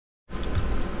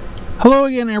Hello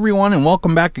again everyone, and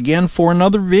welcome back again for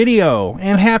another video,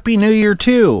 and Happy New Year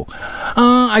too.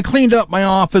 I cleaned up my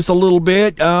office a little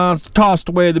bit, tossed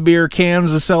away the beer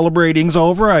cans, the celebrating's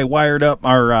over. I wired up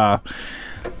our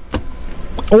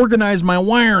organized my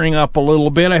wiring up a little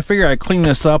bit. I figure I'd clean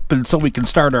this up and so we can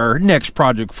start our next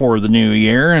project for the new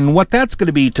year. And what that's going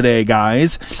to be today,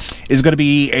 guys, is going to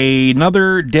be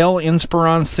another Dell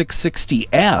Inspiron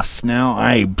 660S. Now,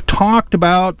 I talked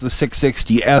about the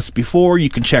 660S before. You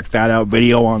can check that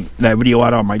video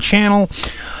out on my channel.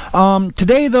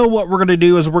 Today, though, what we're going to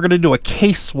do is we're going to do a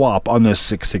case swap on this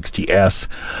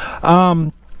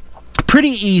 660S. Pretty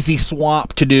easy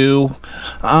swap to do.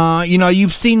 You know,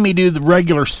 you've seen me do the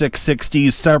regular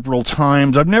 660s several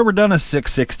times. I've never done a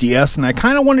 660S, and I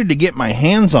kind of wanted to get my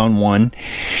hands on one.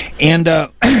 And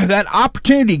that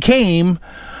opportunity came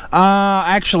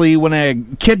actually when a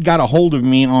kid got a hold of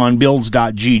me on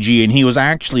builds.gg, and he was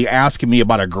actually asking me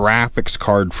about a graphics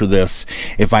card for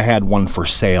this, if I had one for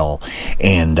sale.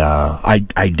 And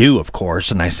I do, of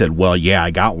course. And I said, well, yeah,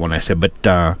 I got one. I said, but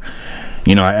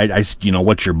you know, you know,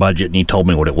 what's your budget? And he told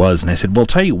me what it was. And I said, well,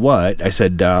 tell you what. I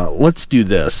said, let's do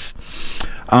this.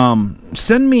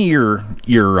 Send me your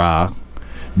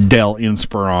Dell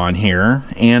Inspiron here,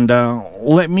 and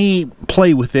let me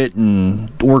play with it and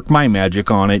work my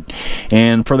magic on it.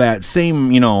 And for that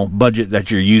same, you know, budget that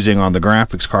you're using on the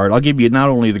graphics card, I'll give you not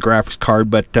only the graphics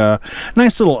card, but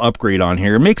nice little upgrade on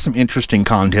here. Make some interesting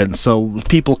content so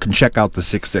people can check out the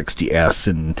 660S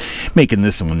and making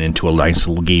this one into a nice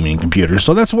little gaming computer.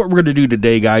 So that's what we're going to do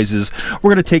today, guys, is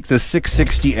we're going to take the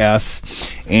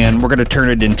 660S and we're going to turn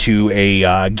it into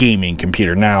a gaming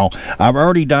computer. Now, I've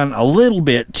already done a little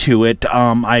bit to it.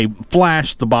 I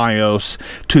flashed the BIOS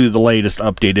to the latest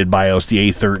updated BIOS, the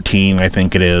A13, I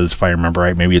think it is, if I remember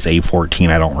right. Maybe it's A14,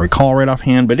 I don't recall right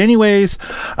offhand. But anyways,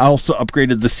 I also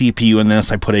upgraded the CPU in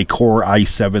this. I put a Core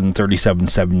i7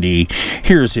 3770.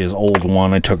 Here's his old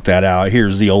one. I took that out.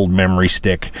 Here's the old memory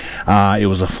stick. It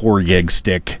was a 4 gig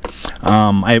stick.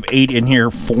 I have 8 in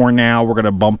here for now. We're going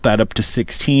to bump that up to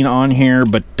 16 on here,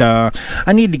 but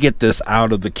I need to get this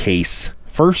out of the case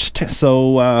first.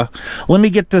 So let me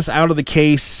get this out of the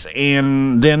case,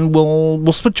 and then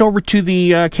we'll switch over to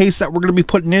the case that we're going to be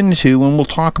putting into, and we'll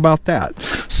talk about that.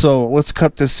 So let's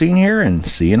cut this scene here and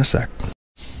see you in a sec.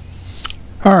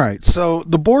 Alright, so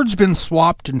the board's been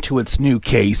swapped into its new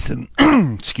case, and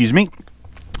excuse me.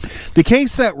 The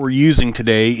case that we're using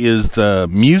today is the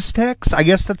Musetex, I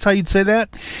guess that's how you'd say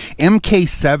that,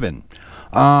 MK7.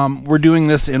 We're doing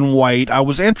this in white. I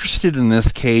was interested in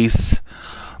this case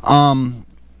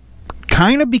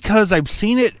kind of because I've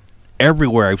seen it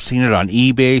everywhere. I've seen it on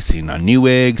eBay, seen it on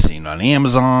Newegg, seen it on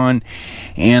Amazon,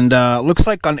 and looks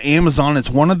like on Amazon it's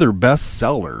one of their best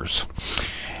sellers.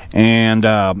 And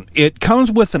it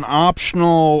comes with an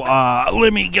optional,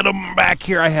 let me get them back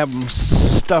here. I have them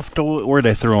stuffed away. Where'd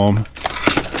I throw them?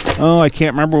 Oh, I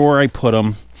can't remember where I put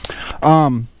them.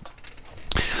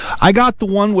 I got the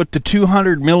one with the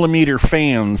 200mm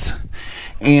fans,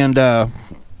 and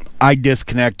I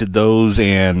disconnected those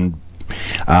and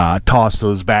tossed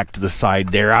those back to the side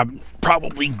there. I'm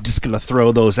probably just going to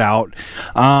throw those out.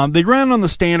 They run on the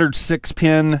standard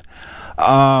 6-pin,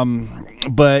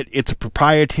 but it's a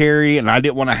proprietary, and I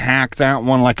didn't want to hack that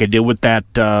one like I did with that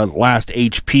last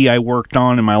HP I worked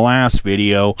on in my last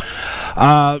video.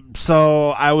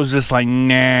 So I was just like,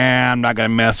 nah, I'm not going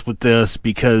to mess with this,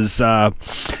 because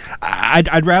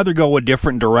I'd rather go a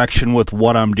different direction with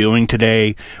what I'm doing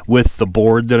today with the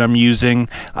board that I'm using,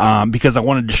 because I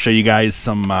wanted to show you guys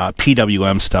some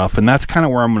PWM stuff, and that's kind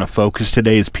of where I'm going to focus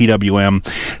today, is PWM.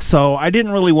 So I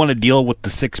didn't really want to deal with the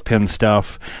 6-pin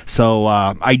stuff, so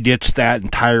I ditched that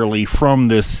entirely from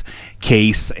this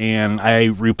case, and I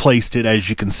replaced it, as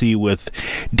you can see,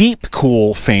 with deep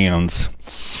cool fans.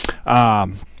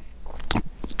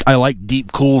 I like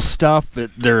deep cool stuff.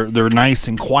 They're nice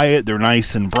and quiet. They're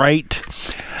nice and bright.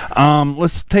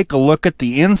 Let's take a look at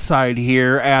the inside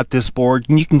here at this board,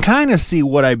 and you can kind of see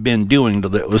what I've been doing to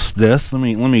this. Let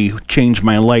me change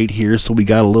my light here so we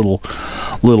got a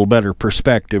little better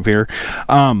perspective here.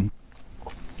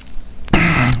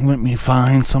 Let me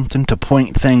find something to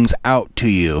point things out to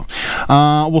you.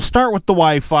 We'll start with the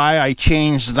Wi-Fi. I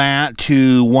changed that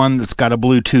to one that's got a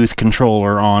Bluetooth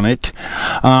controller on it.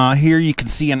 Here you can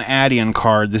see an add-in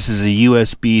card. This is a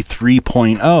USB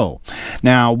 3.0.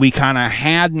 Now, we kind of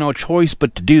had no choice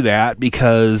but to do that,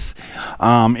 because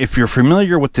if you're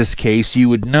familiar with this case, you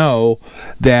would know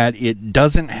that it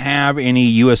doesn't have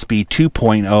any USB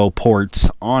 2.0 ports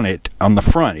on it on the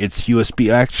front. It's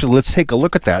USB. Actually, let's take a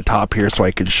look at that top here so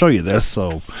I can show you this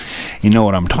so you know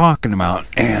what I'm talking about,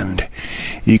 and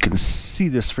you can see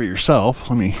this for yourself.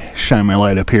 Let me shine my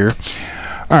light up here.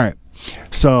 All right.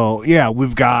 So yeah,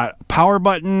 we've got a power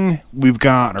button, we've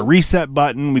got a reset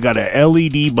button, we got a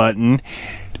LED button,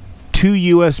 2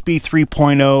 USB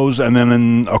 3.0s, and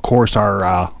then of course our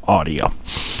audio.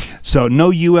 So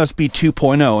no USB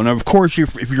 2.0, and of course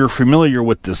if you're familiar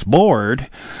with this board,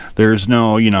 there's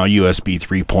no USB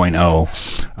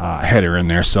 3.0 header in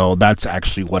there. So that's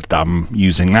actually what I'm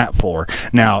using that for.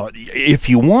 Now, if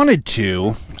you wanted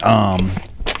to,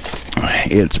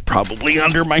 it's probably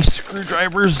under my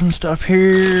screwdrivers and stuff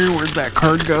here. Where'd that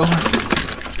card go?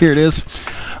 Here it is.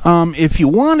 If you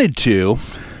wanted to,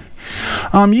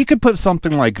 you could put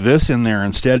something like this in there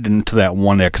instead into that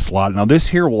 1X slot. Now this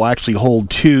here will actually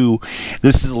hold two.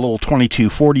 This is a little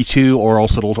 2242, or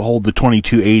also it'll hold the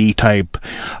 2280 type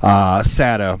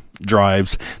SATA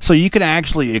drives. So you can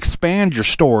actually expand your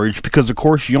storage, because of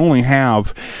course you only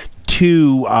have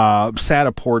two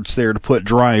SATA ports there to put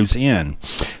drives in.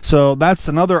 So that's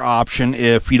another option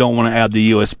if you don't want to add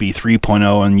the USB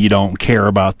 3.0 and you don't care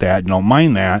about that, you don't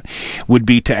mind that, would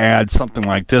be to add something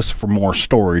like this for more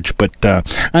storage. But I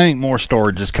think more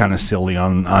storage is kind of silly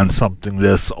on something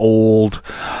this old,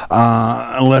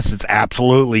 unless it's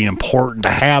absolutely important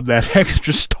to have that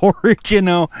extra storage,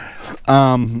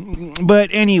 But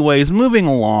anyways, moving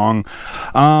along,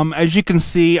 as you can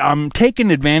see, I'm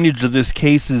taking advantage of this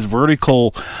case's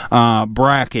vertical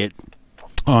bracket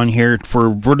on here for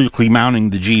vertically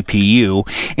mounting the GPU,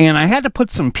 and I had to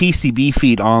put some PCB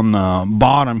feet on the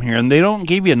bottom here, and they don't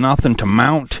give you nothing to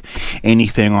mount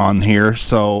anything on here,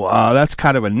 so that's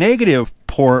kind of a negative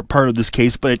part of this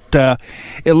case. But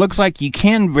it looks like you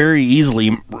can very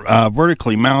easily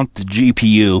vertically mount the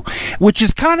GPU, which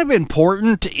is kind of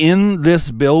important in this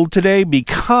build today,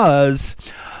 because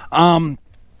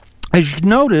as you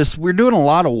notice, we're doing a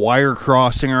lot of wire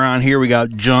crossing around here. We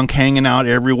got junk hanging out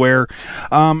everywhere.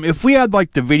 If we had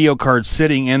like the video card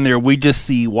sitting in there, we just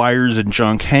see wires and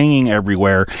junk hanging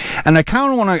everywhere. And I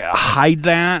kind of want to hide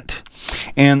that.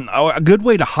 And a good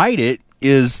way to hide it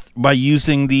is by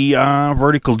using the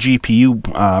vertical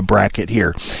GPU bracket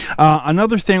here.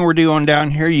 Another thing we're doing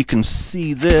down here, you can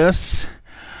see this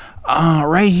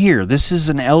right here. This is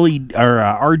an LED or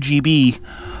RGB.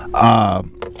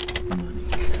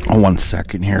 One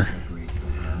second here.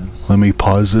 Let me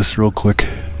pause this real quick.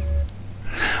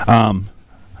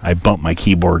 I bumped my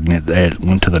keyboard and it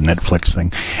went to the Netflix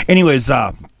thing. Anyways,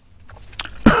 what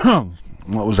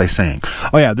was I saying?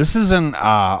 Oh yeah, this is an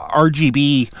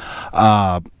RGB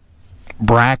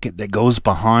bracket that goes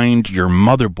behind your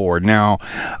motherboard. Now,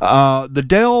 the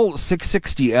Dell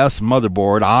 660S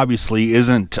motherboard obviously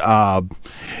isn't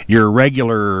your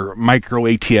regular micro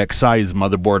ATX size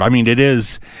motherboard. I mean, it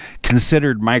is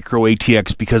considered micro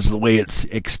ATX because of the way it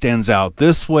extends out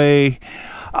this way.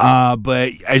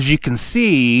 But as you can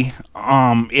see,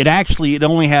 it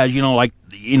only has,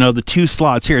 the two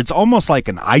slots here. It's almost like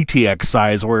an ITX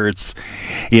size, where it's,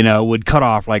 would cut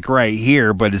off like right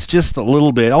here, but it's just a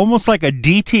little bit, almost like a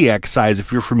DTX size,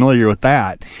 if you're familiar with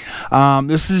that.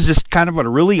 This is just kind of a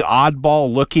really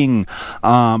oddball looking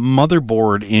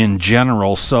motherboard in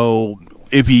general. So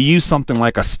if you use something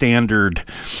like a standard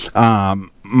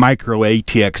micro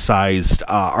ATX sized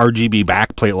RGB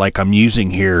backplate like I'm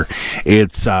using here,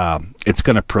 it's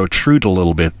going to protrude a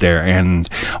little bit there, and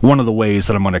one of the ways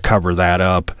that I'm going to cover that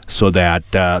up so that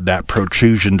that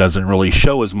protrusion doesn't really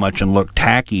show as much and look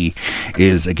tacky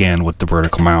is, again, with the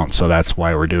vertical mount. So that's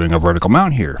why we're doing a vertical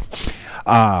mount here.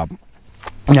 Now,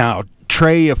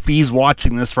 Trey, if he's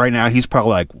watching this right now, he's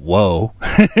probably like, whoa,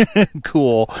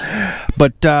 cool.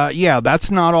 But yeah, that's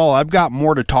not all. I've got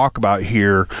more to talk about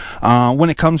here when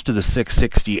it comes to the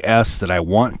 660S that I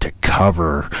want to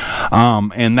cover.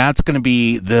 And that's going to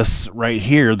be this right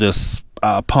here, this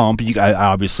pump.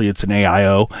 Obviously, it's an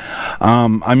AIO.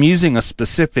 I'm using a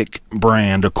specific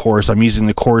brand, of course. I'm using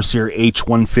the Corsair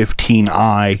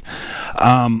H115i.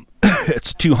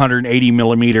 It's 280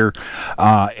 millimeter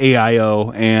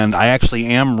AIO, and I actually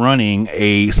am running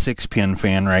a 6-pin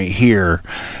fan right here,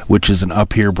 which is an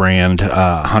Up Here brand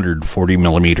 140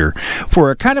 millimeter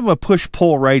for a kind of a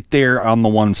push-pull right there on the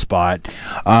one spot.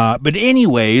 But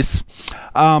anyways,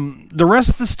 the rest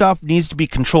of the stuff needs to be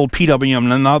controlled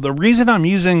PWM. Now, the reason I'm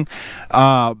using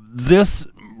this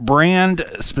brand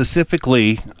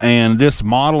specifically and this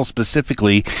model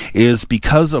specifically is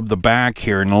because of the back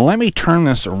here. Now let me turn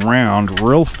this around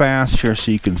real fast here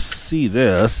so you can see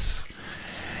this.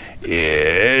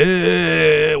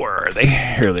 Where are they?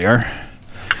 Here they are.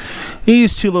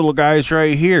 These two little guys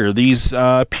right here, these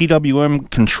PWM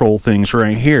control things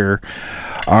right here,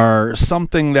 are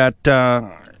something that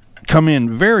come in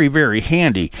very, very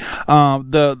handy.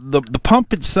 The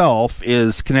pump itself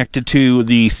is connected to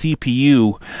the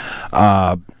CPU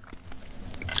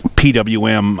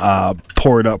PWM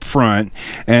port up front,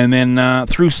 and then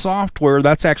through software,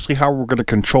 that's actually how we're going to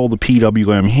control the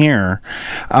PWM here,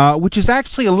 which is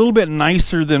actually a little bit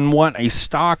nicer than what a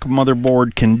stock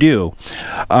motherboard can do,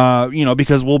 you know,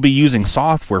 because we'll be using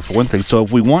software for one thing. So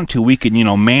if we want to, we can, you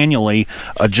know, manually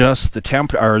adjust the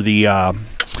temp or the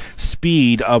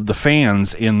speed of the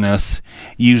fans in this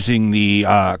using the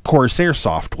Corsair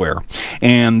software,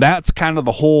 and that's kind of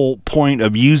the whole point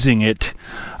of using it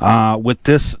with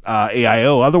this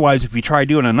AIO. Otherwise, if you try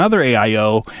doing another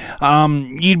AIO,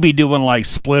 you'd be doing like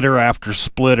splitter after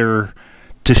splitter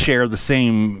to share the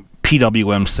same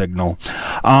PWM signal.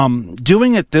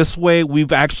 Doing it this way,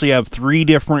 we've actually have 3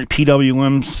 different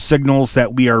PWM signals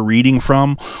that we are reading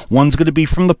from. One's going to be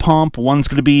from the pump, one's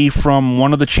going to be from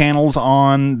one of the channels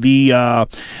on the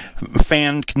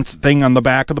fan thing on the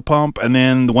back of the pump, and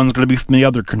then the one's going to be from the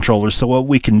other controller. So what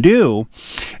we can do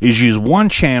is use one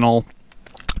channel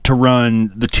to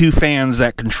run the 2 fans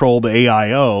that control the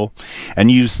AIO, and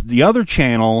use the other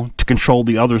channel to control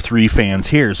the other 3 fans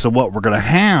here. So what we're going to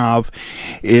have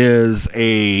is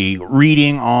a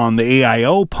reading on the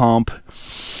AIO pump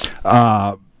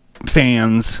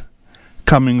fans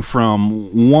coming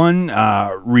from one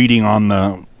reading on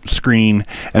the screen,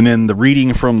 and then the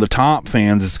reading from the top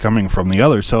fans is coming from the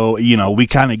other. So, you know, we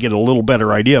kind of get a little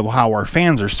better idea of how our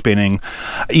fans are spinning,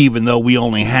 even though we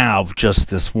only have just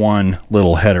this one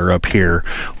little header up here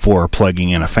for plugging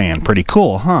in a fan. Pretty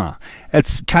cool, huh?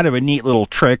 It's kind of a neat little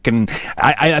trick, and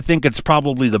I think it's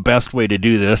probably the best way to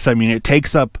do this. I mean, it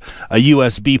takes up a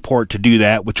USB port to do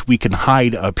that, which we can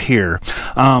hide up here.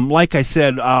 Like I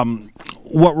said,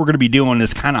 what we're going to be doing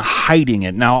is kind of hiding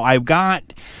it. Now, I've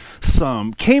got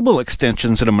some cable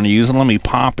extensions that I'm going to use, and let me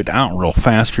pop it out real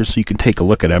fast here so you can take a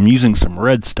look at it. I'm using some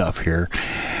red stuff here,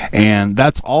 and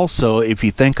that's also, if you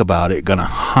think about it, going to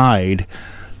hide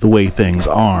the way things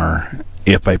are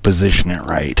if I position it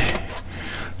right,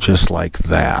 just like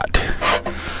that.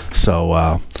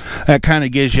 So that kind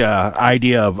of gives you an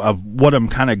idea of what I'm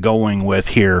kind of going with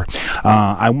here.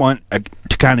 I want to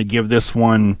kind of give this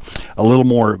one a little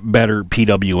more better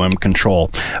PWM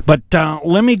control. But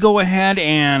let me go ahead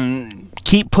and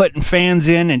keep putting fans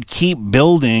in and keep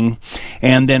building,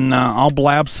 and then I'll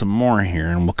blab some more here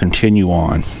and we'll continue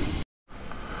on.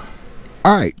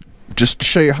 Alright, just to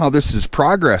show you how this is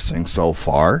progressing so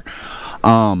far,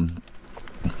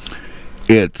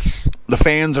 the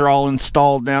fans are all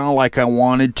installed now like I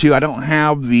wanted to. I don't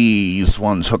have these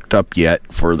ones hooked up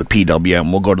yet for the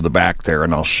PWM. We'll go to the back there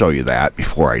and I'll show you that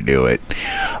before I do it.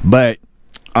 But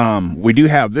we do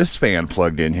have this fan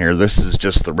plugged in here. This is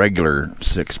just the regular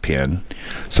 6-pin.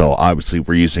 So obviously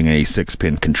we're using a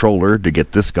 6-pin controller to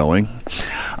get this going.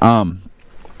 And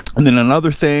then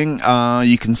another thing,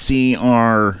 you can see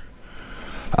our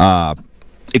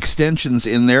extensions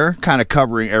in there, kind of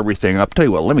covering everything up. Tell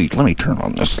you what, let me turn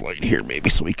on this light here maybe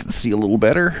so we can see a little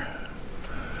better.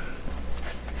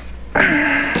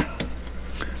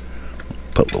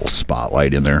 Put a little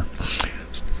spotlight in there.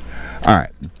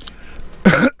 Alright.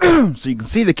 So you can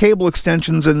see the cable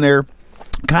extensions in there.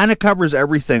 Kind of covers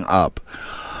everything up.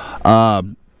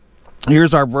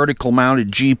 Here's our vertical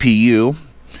mounted GPU.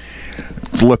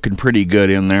 It's looking pretty good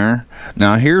in there.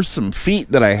 Now here's some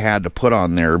feet that I had to put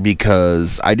on there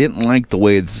because I didn't like the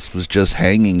way this was just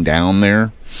hanging down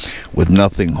there with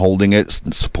nothing holding it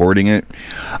and supporting it.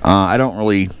 I don't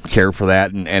really care for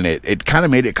that, and it kind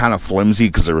of made it kind of flimsy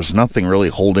because there was nothing really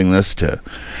holding this to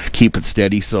keep it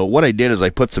steady. So what I did is I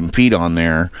put some feet on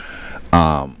there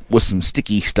with some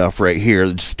sticky stuff right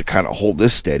here just to kind of hold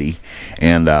this steady,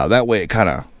 and that way it kind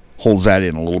of holds that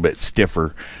in a little bit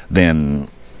stiffer than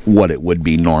what it would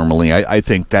be normally. I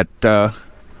think that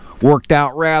worked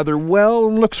out rather well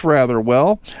and looks rather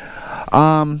well.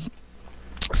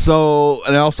 So,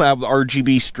 and I also have the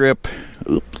RGB strip.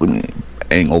 Oops, let me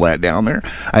angle that down there.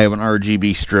 I have an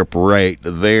RGB strip right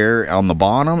there on the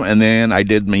bottom, and then I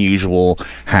did my usual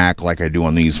hack like I do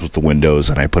on these with the windows,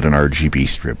 and I put an RGB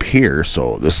strip here,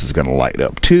 so this is going to light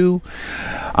up too.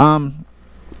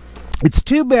 It's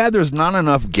too bad there's not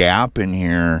enough gap in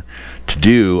here to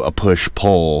do a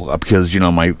push-pull, because, you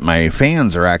know, my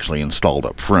fans are actually installed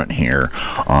up front here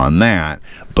on that,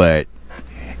 but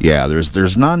yeah,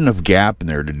 there's not enough gap in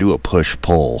there to do a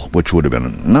push-pull, which would have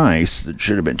been nice. It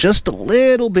should have been just a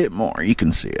little bit more. You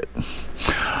can see it.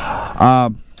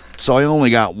 so I only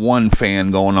got one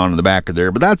fan going on in the back of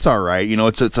there, but that's all right. You know,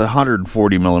 it's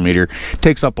 140 millimeter,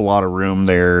 takes up a lot of room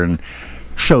there and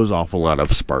shows off a lot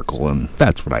of sparkle, and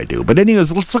that's what I do. But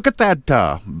anyways, let's look at that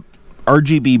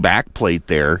RGB backplate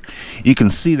there. You can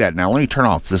see that now. Let me turn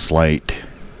off this light,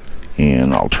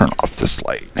 and I'll turn off this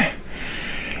light.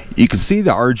 You can see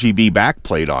the RGB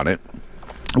backplate on it,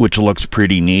 which looks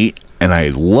pretty neat, and I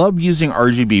love using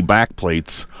RGB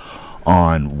backplates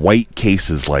on white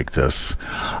cases like this.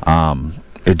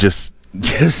 It just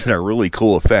gives a really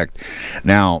cool effect.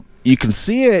 Now, you can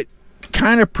see it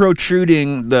kind of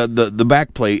protruding the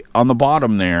backplate on the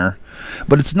bottom there,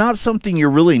 but it's not something you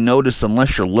really notice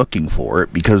unless you're looking for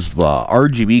it, because the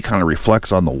RGB kind of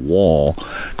reflects on the wall.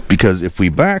 Because if we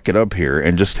back it up here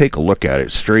and just take a look at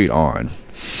it straight on,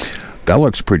 that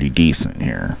looks pretty decent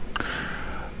here.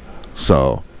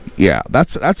 So yeah,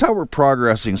 that's how we're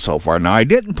progressing so far. Now, I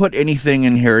didn't put anything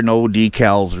in here, no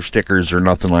decals or stickers or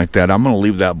nothing like that. I'm going to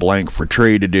leave that blank for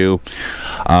Trey to do.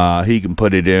 He can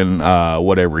put it in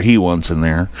whatever he wants in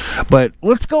there. But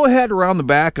let's go ahead around the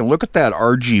back and look at that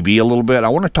RGB a little bit. I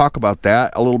want to talk about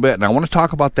that a little bit, and I want to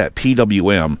talk about that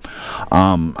PWM,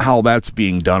 how that's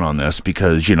being done on this,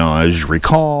 because, you know, as you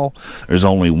recall, there's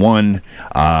only one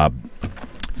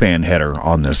fan header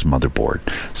on this motherboard.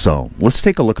 So let's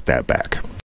take a look at that back.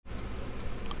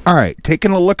 All right,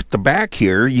 taking a look at the back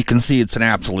here, you can see it's an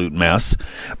absolute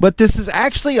mess, but this is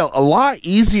actually a lot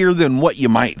easier than what you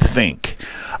might think.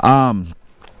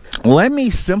 Let me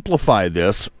simplify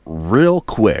this real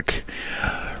quick.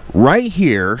 Right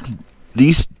here,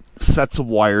 these sets of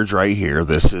wires right here,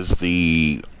 this is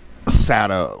the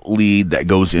SATA lead that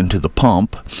goes into the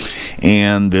pump,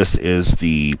 and this is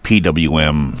the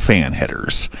PWM fan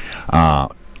headers.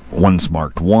 One's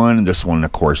marked 1, this one,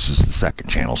 of course, is the second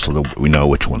channel, so that we know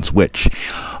which one's which.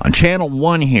 On channel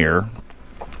 1 here,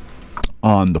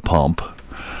 on the pump,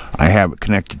 I have it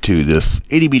connected to this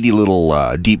itty-bitty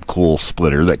little deep cool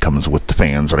splitter that comes with the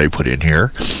fans that I put in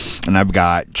here. And I've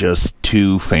got just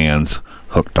 2 fans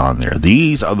hooked on there.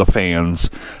 These are the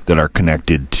fans that are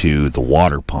connected to the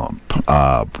water pump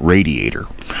radiator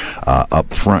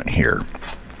up front here.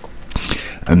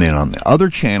 And then on the other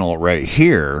channel right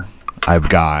here, I've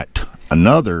got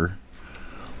another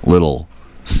little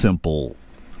simple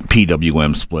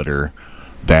PWM splitter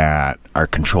that are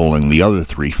controlling the other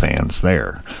 3 fans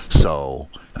there. So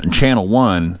in channel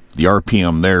 1, the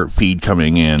RPM there feed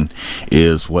coming in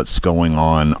is what's going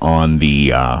on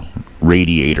the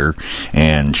radiator,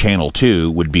 and channel 2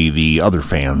 would be the other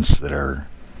fans that are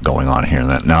going on here.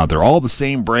 Now, they're all the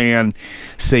same brand,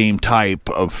 same type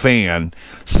of fan,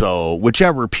 so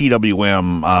whichever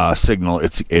PWM signal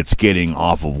it's getting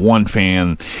off of one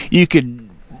fan, you could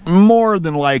more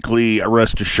than likely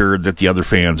rest assured that the other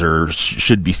fans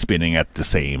should be spinning at the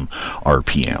same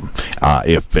RPM.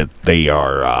 If they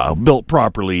are built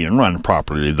properly and run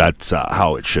properly, that's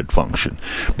how it should function.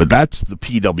 But that's the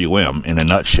PWM in a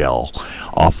nutshell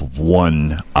off of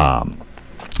one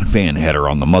fan header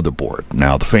on the motherboard.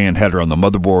 Now, the fan header on the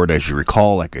motherboard, as you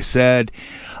recall, like I said,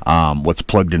 what's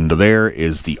plugged into there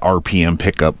is the RPM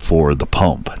pickup for the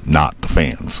pump, not the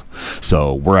fans.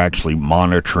 So we're actually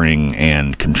monitoring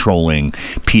and controlling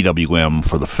PWM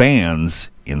for the fans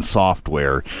in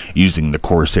software using the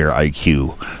Corsair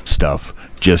IQ stuff,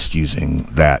 just using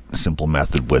that simple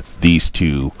method with these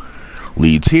 2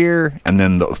 leads here, and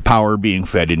then the power being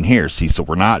fed in here. See, so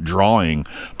we're not drawing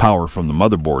power from the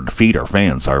motherboard to feed our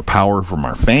fans. Our power from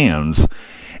our fans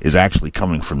is actually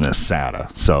coming from this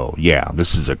SATA. So yeah,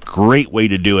 this is a great way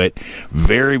to do it.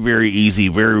 Very, very easy,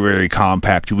 very, very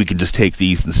compact. We can just take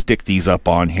these and stick these up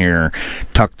on here,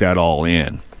 tuck that all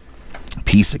in.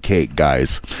 Piece of cake,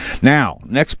 guys. Now,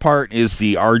 next part is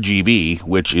the RGB,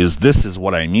 which is, this is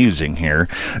what I'm using here.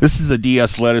 This is a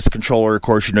DS Lettuce controller. Of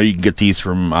course, you know, you can get these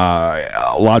from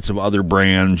lots of other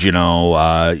brands, you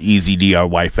know, Easy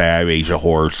DIY Fab, Asia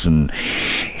Horse, and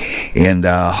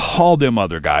all them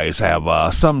other guys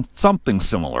have something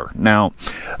similar. Now,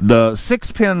 the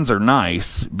 6 pins are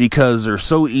nice because they're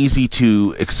so easy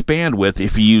to expand with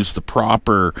if you use the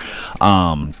proper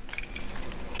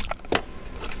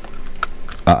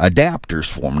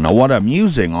adapters for them. Now, what I'm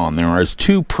using on there is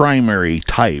 2 primary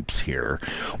types here.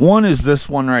 One is this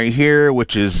one right here,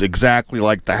 which is exactly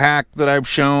like the hack that I've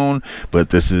shown, but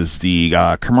this is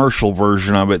the commercial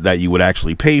version of it that you would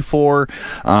actually pay for.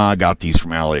 I got these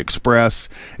from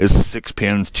AliExpress. It's a 6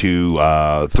 pins to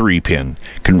 3-pin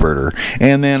converter.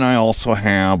 And then I also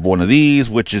have one of these,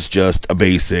 which is just a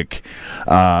basic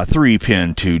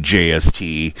 3-pin to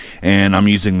JST, and I'm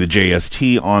using the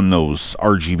JST on those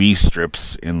RGB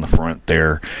strips in the front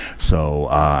there, so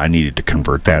I needed to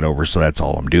convert that over. So that's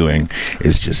all I'm doing,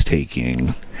 is just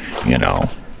taking,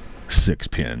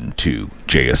 6-pin to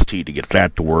JST to get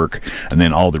that to work, and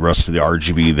then all the rest of the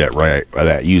RGB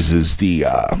that uses the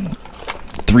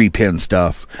 3-pin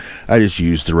stuff, I just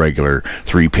use the regular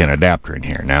 3-pin adapter in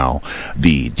here. Now,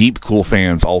 the deep cool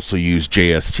fans also use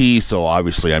JST, so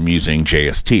obviously I'm using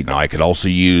JST. Now, I could also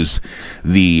use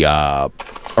the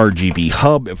RGB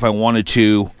hub if I wanted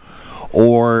to,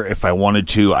 or if I wanted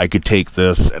to, I could take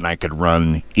this and I could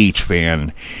run each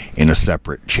fan in a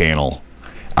separate channel.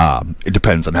 It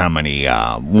depends on how many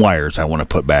wires I want to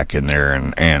put back in there,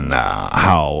 and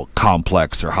how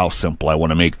complex or how simple I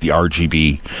want to make the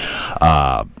RGB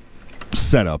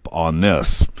setup on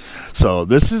this. So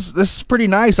this is pretty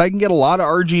nice. I can get a lot of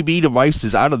RGB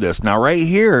devices out of this. Now right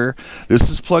here,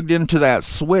 this is plugged into that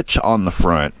switch on the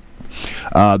front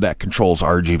that controls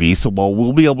RGB. So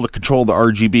we'll be able to control the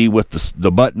RGB with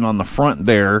the button on the front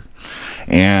there,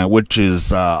 and which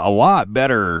is a lot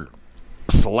better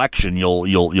selection.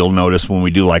 You'll notice when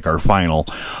we do like our final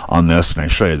on this, and I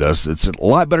show you this, it's a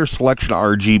lot better selection of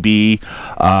RGB.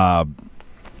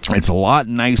 It's a lot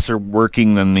nicer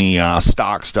working than the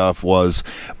stock stuff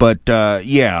was, but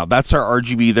yeah, that's our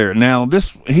RGB there. Now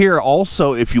this here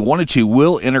also, if you wanted to,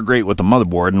 will integrate with the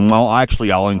motherboard, and well,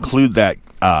 actually I'll include that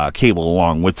cable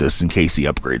along with this in case he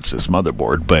upgrades this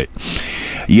motherboard. But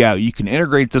yeah, you can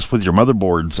integrate this with your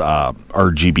motherboard's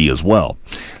RGB as well.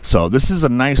 So this is a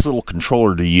nice little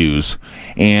controller to use,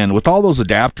 and with all those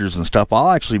adapters and stuff,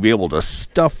 I'll actually be able to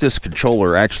stuff this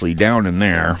controller actually down in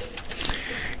there,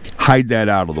 hide that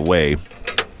out of the way,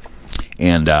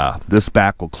 and this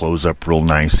back will close up real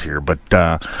nice here. But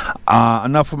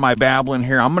enough of my babbling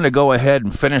here. I'm going to go ahead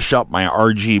and finish up my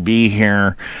RGB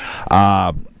here,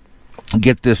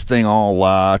 get this thing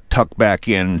all tucked back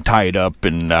in, tied up,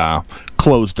 and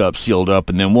closed up, sealed up,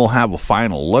 and then we'll have a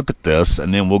final look at this,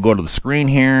 and then we'll go to the screen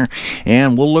here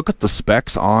and we'll look at the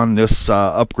specs on this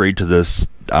upgrade to this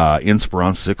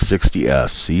Inspiron 660S.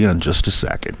 See you in just a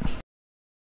second.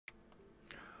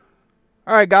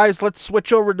 Alright guys, let's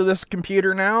switch over to this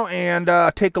computer now and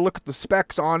take a look at the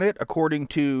specs on it according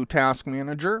to Task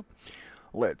Manager.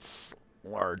 Let's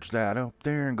enlarge that up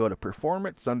there and go to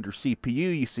Performance. Under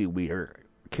CPU, you see we are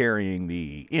carrying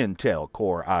the Intel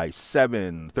Core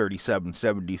i7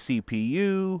 3770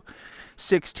 CPU,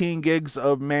 16 gigs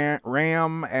of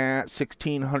RAM at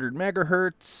 1600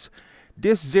 megahertz.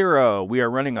 Disk 0, we are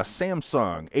running a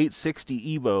Samsung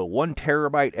 860 EVO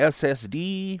 1TB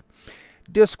SSD.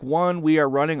 Disk 1, we are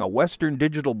running a Western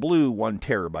Digital Blue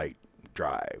 1TB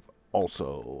drive.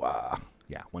 Also,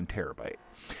 yeah, 1TB.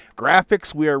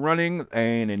 Graphics, we are running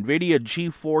an NVIDIA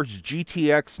GeForce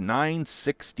GTX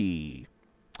 960.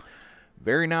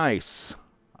 Very nice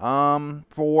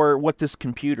for what this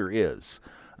computer is.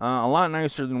 A lot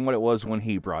nicer than what it was when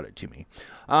he brought it to me.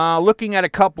 Looking at a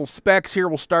couple specs here,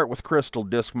 we'll start with Crystal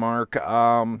Disk Mark.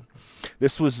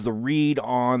 This was the read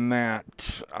on that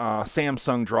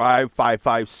Samsung drive,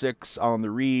 556 on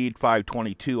the read,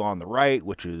 522 on the write,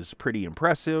 which is pretty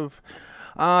impressive.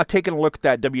 Taking a look at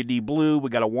that WD Blue,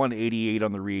 we got a 188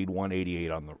 on the read,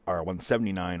 188 on the, or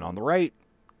 179 on the write.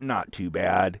 Not too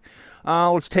bad.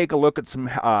 Let's take a look at some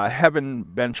Heaven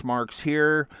benchmarks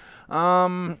here.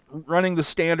 Running the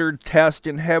standard test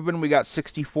in Heaven, we got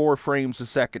 64 frames a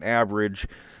second average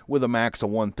with a max of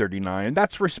 139.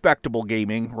 That's respectable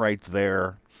gaming right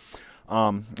there.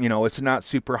 You know, it's not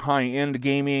super high-end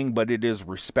gaming, but it is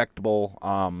respectable,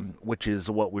 which is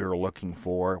what we were looking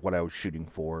for, what I was shooting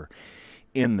for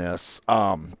in this.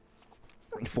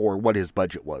 For what his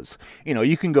budget was. You know,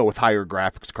 you can go with higher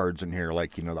graphics cards in here,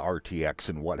 like, you know, the RTX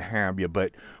and what have you,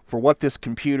 but for what this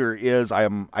computer is, I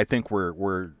think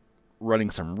we're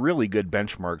running some really good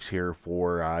benchmarks here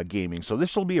for gaming. So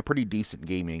this will be a pretty decent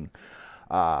gaming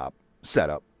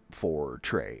setup for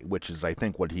Trey, which is, I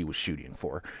think, what he was shooting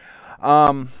for.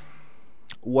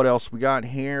 What else we got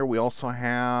here? We also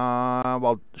have,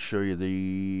 I'll show you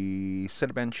the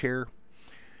Cinebench here.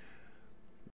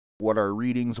 What our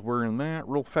readings were in that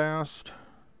real fast.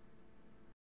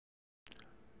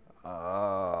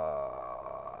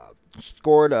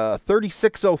 Scored a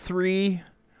 3603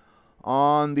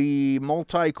 on the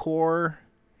multi-core,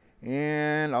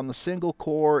 and on the single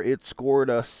core it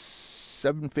scored a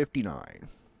 759.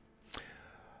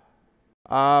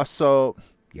 So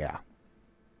yeah,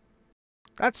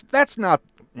 that's not,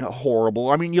 you know, horrible.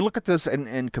 I mean, you look at this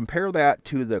and compare that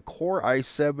to the Core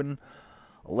i7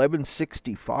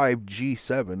 1165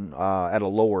 G7 at a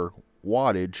lower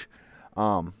wattage.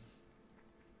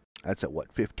 That's at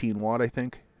what, 15 watt, I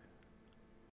think.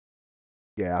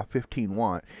 Yeah, 15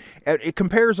 watt. It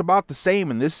compares about the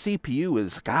same, and this CPU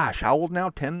is, gosh, how old now?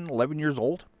 10, 11 years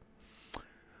old?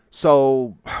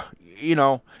 So, you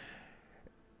know,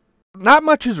 not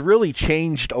much has really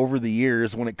changed over the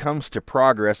years when it comes to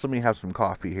progress. Let me have some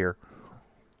coffee here.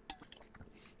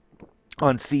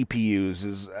 On CPUs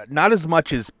is not as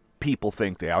much as people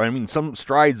think they are. I mean, some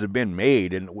strides have been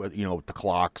made, and with the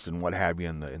clocks and what have you,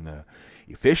 in the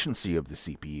efficiency of the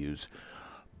CPUs.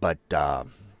 But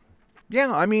yeah,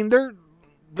 I mean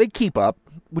they keep up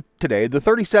with today. The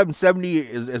 3770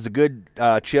 is a good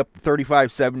chip.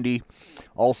 3570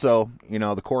 also,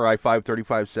 the Core i5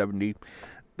 3570.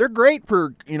 They're great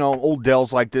for old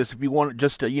Dells like this if you want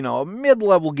just a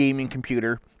mid-level gaming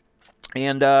computer.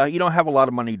 And you don't have a lot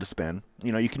of money to spend.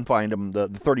 You can find them. The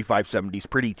 3570 is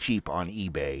pretty cheap on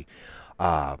eBay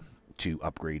to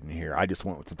upgrade in here. I just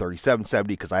went with the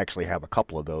 3770 because I actually have a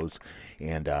couple of those,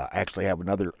 and I actually have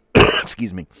another,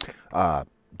 excuse me, Dell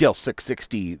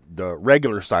 660, the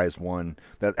regular size one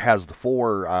that has the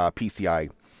 4 PCI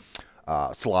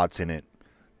slots in it.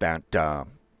 That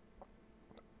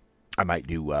I might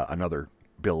do another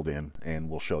build in, and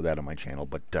we'll show that on my channel.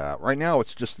 But right now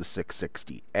it's just the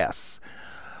 660S.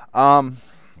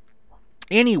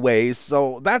 Anyways,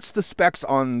 so that's the specs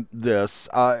on this.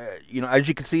 As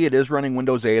you can see, it is running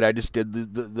Windows 8. I just did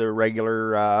the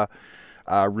regular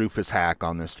Rufus hack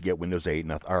on this to get Windows 8,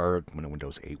 or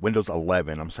Windows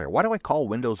 11. I'm sorry. Why do I call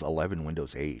Windows 11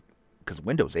 Windows 8? Because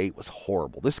Windows 8 was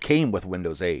horrible. This came with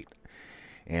Windows 8.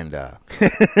 And,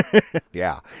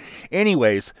 yeah.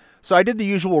 Anyways, so I did the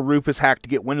usual Rufus hack to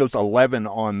get Windows 11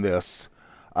 on this.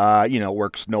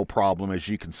 Works no problem. As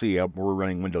you can see, we're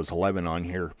running Windows 11 on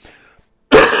here.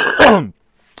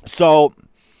 So,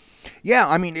 yeah,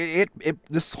 I mean,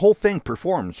 this whole thing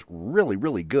performs really,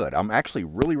 really good. I'm actually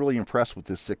really, really impressed with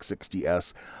this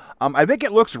 660S. I think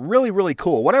it looks really, really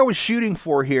cool. What I was shooting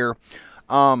for here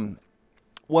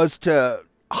was to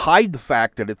hide the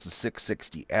fact that it's a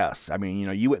 660S. I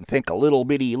mean, you wouldn't think a little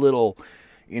bitty little,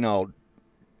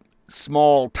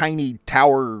 small tiny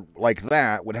tower like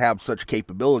that would have such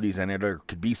capabilities in it, or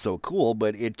could be so cool,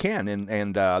 but it can,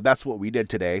 and that's what we did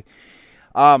today.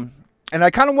 And I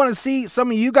kind of want to see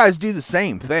some of you guys do the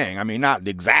same thing. I mean, not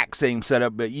the exact same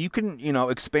setup, but you can,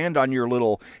 expand on your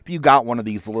little, if you got one of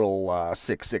these little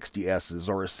 660Ss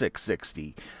or a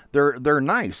 660, they're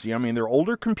nice. I mean, they're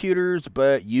older computers,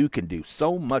 but you can do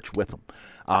so much with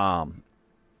them.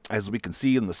 As we can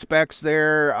see in the specs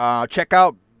there, check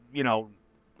out,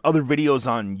 other videos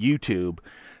on YouTube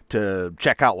to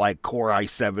check out like Core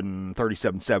i7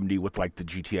 3770 with like the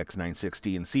GTX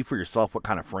 960 and see for yourself what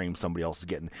kind of frame somebody else is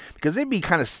getting, because it'd be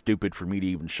kind of stupid for me to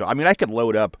even show. I mean, I could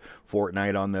load up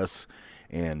Fortnite on this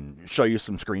and show you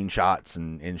some screenshots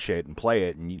and shit and play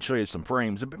it and show you some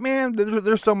frames, but man,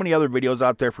 there's so many other videos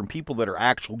out there from people that are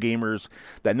actual gamers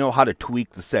that know how to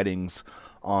tweak the settings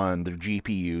on their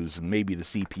GPUs and maybe the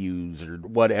CPUs or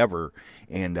whatever,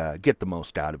 and get the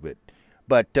most out of it.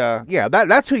 But, yeah,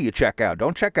 that's who you check out.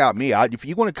 Don't check out me. If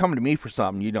you want to come to me for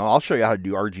something, I'll show you how to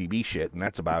do RGB shit, and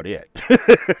that's about it.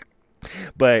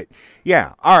 But,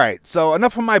 yeah, all right. So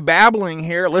enough of my babbling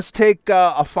here. Let's take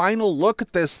a final look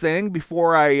at this thing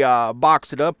before I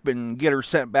box it up and get her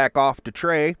sent back off to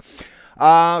Trey.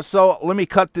 So let me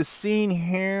cut this scene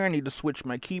here. I need to switch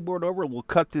my keyboard over. We'll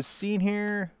cut this scene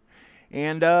here,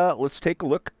 and let's take a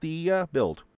look at the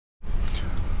build.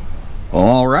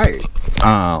 All right.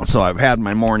 So I've had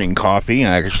my morning coffee.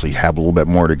 I actually have a little bit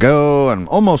more to go. I'm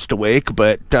almost awake,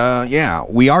 but yeah,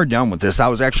 we are done with this. I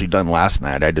was actually done last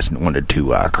night. I just wanted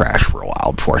to crash for a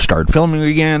while before I started filming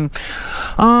again.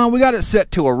 We got it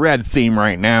set to a red theme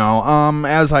right now.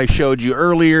 As I showed you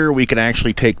earlier, we can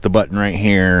actually take the button right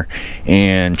here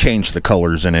and change the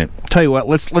colors in it. Tell you what,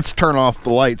 let's turn off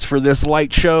the lights for this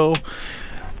light show.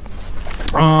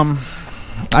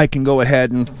 I can go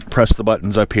ahead and press the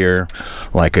buttons up here,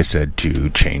 like I said, to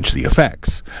change the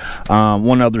effects.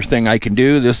 One other thing I can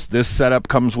do, this setup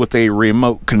comes with a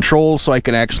remote control, so I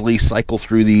can actually cycle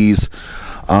through these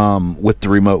with the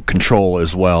remote control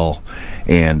as well,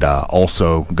 and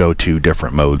also go to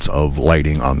different modes of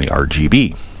lighting on the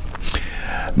RGB.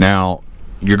 Now,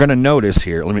 you're going to notice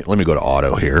here, let me go to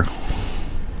auto here.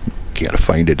 You got to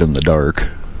find it in the dark.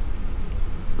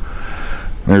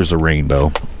 There's a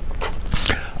rainbow.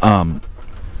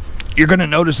 You're going to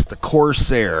notice the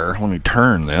Corsair, let me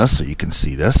turn this so you can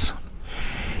see this,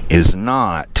 is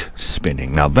not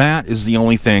spinning. Now that is the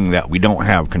only thing that we don't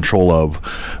have control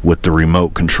of with the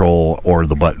remote control or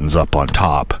the buttons up on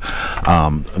top.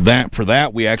 For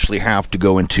that we actually have to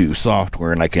go into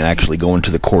software, and I can actually go into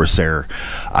the Corsair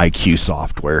IQ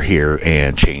software here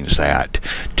and change that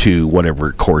to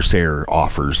whatever Corsair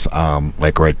offers.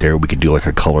 Like right there, we can do like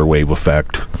a color wave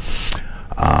effect,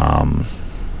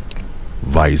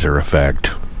 visor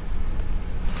effect.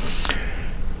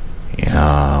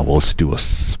 Well, let's do a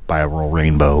spiral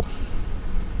rainbow.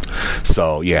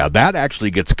 So yeah, that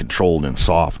actually gets controlled in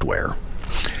software.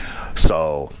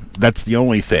 So that's the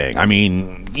only thing. I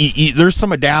mean, there's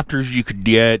some adapters you could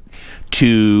get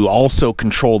to also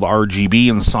control the RGB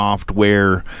in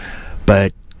software,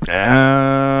 but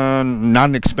not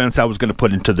an expense I was going to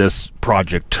put into this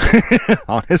project,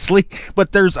 honestly.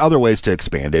 But there's other ways to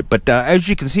expand it. But as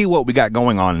you can see, what we got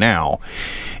going on now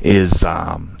is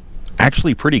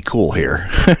actually pretty cool here.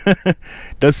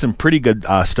 Does some pretty good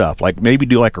stuff. Like maybe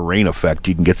do like a rain effect.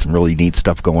 You can get some really neat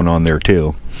stuff going on there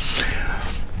too.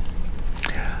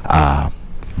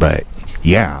 But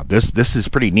yeah, this is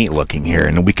pretty neat looking here,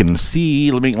 and we can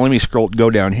see. Let me go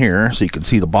down here so you can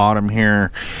see the bottom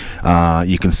here.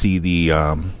 You can see the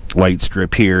light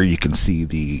strip here. You can see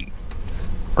the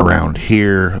around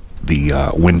here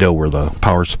the window where the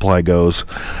power supply goes.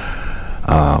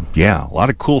 Yeah, a lot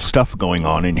of cool stuff going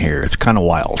on in here. It's kind of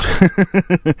wild.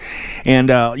 And,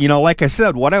 you know, like I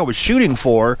said, what I was shooting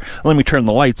for, let me turn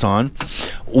the lights on,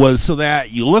 was so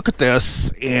that you look at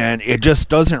this and it just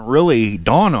doesn't really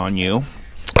dawn on you.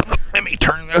 Let me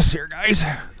turn this here, guys.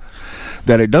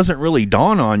 That it doesn't really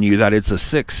dawn on you that it's a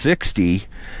 660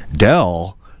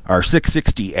 Dell, or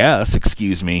 660S,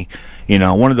 excuse me. You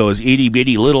know, one of those itty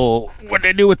bitty little, what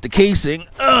they do with the casing.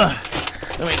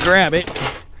 Let me grab it.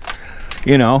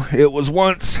 You know, it was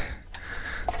once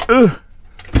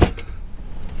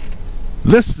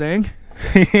this thing,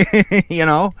 you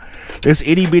know, this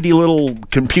itty bitty little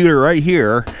computer right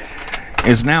here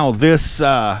is now this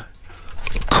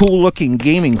cool looking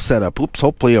gaming setup. Oops,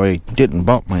 hopefully I didn't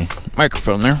bump my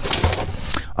microphone there.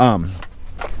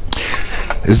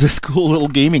 Is this cool little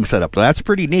gaming setup. That's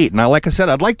pretty neat. Now, like I said,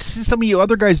 I'd like to see some of you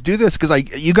other guys do this,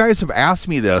 because you guys have asked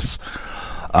me this.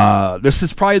 This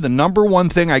is probably the #1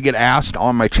 thing I get asked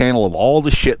on my channel of all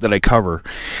the shit that I cover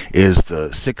is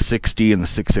the 660 and the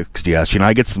 660S. You know,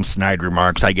 I get some snide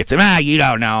remarks. I get some, you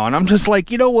don't know. And I'm just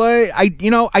like, you know what?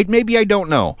 Maybe I don't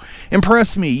know.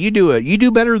 Impress me. You do it. You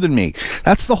do better than me.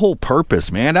 That's the whole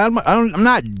purpose, man. I'm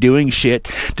not doing shit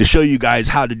to show you guys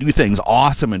how to do things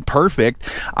awesome and perfect.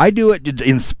 I do it to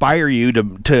inspire you,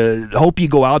 to hope you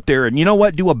go out there and, you know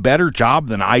what, do a better job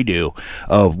than I do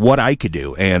of what I could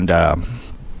do. And,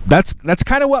 that's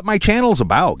kind of what my channel's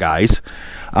about, guys.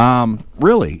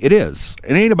 Really, it is.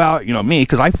 It ain't about, you know, me,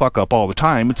 because I fuck up all the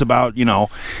time. It's about, you know,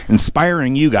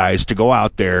 inspiring you guys to go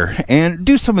out there and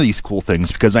do some of these cool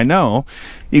things, because I know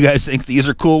you guys think these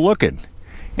are cool looking.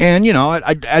 And, you know,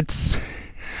 that's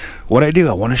what I do.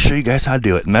 I want to show you guys how to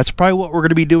do it. And that's probably what we're going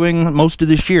to be doing most of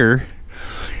this year,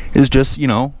 is just, you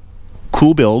know,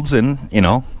 cool builds and, you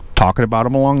know, talking about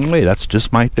them along the way. That's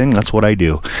just my thing. That's what I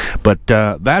do. But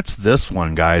that's this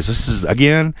one, guys. This is,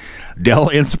 again, Dell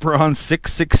Inspiron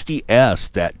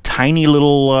 660S. That tiny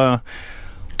little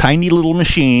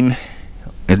machine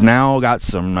has now got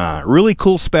some really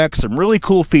cool specs, some really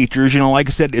cool features. You know, like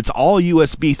I said, it's all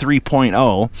USB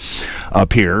 3.0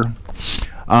 up here.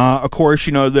 Of course,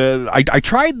 you know, I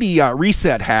tried the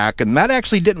reset hack, and that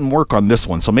actually didn't work on this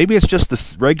one. So maybe it's just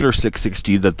the regular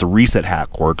 660 that the reset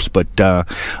hack works. But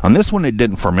on this one, it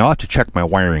didn't for me. I'll have to check my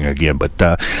wiring again. But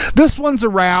this one's a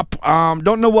wrap.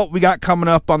 Don't know what we got coming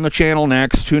up on the channel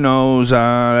next. Who knows?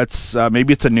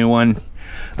 Maybe it's a new one.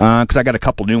 Because I got a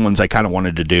couple new ones I kind of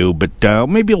wanted to do, but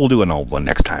maybe we'll do an old one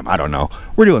next time. I don't know.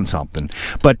 We're doing something.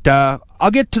 But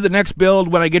I'll get to the next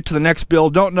build when I get to the next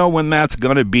build. Don't know when that's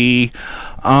going to be.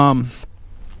 That's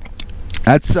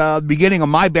the beginning of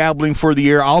my babbling for the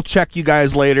year. I'll check you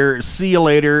guys later. See you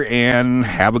later, and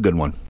have a good one.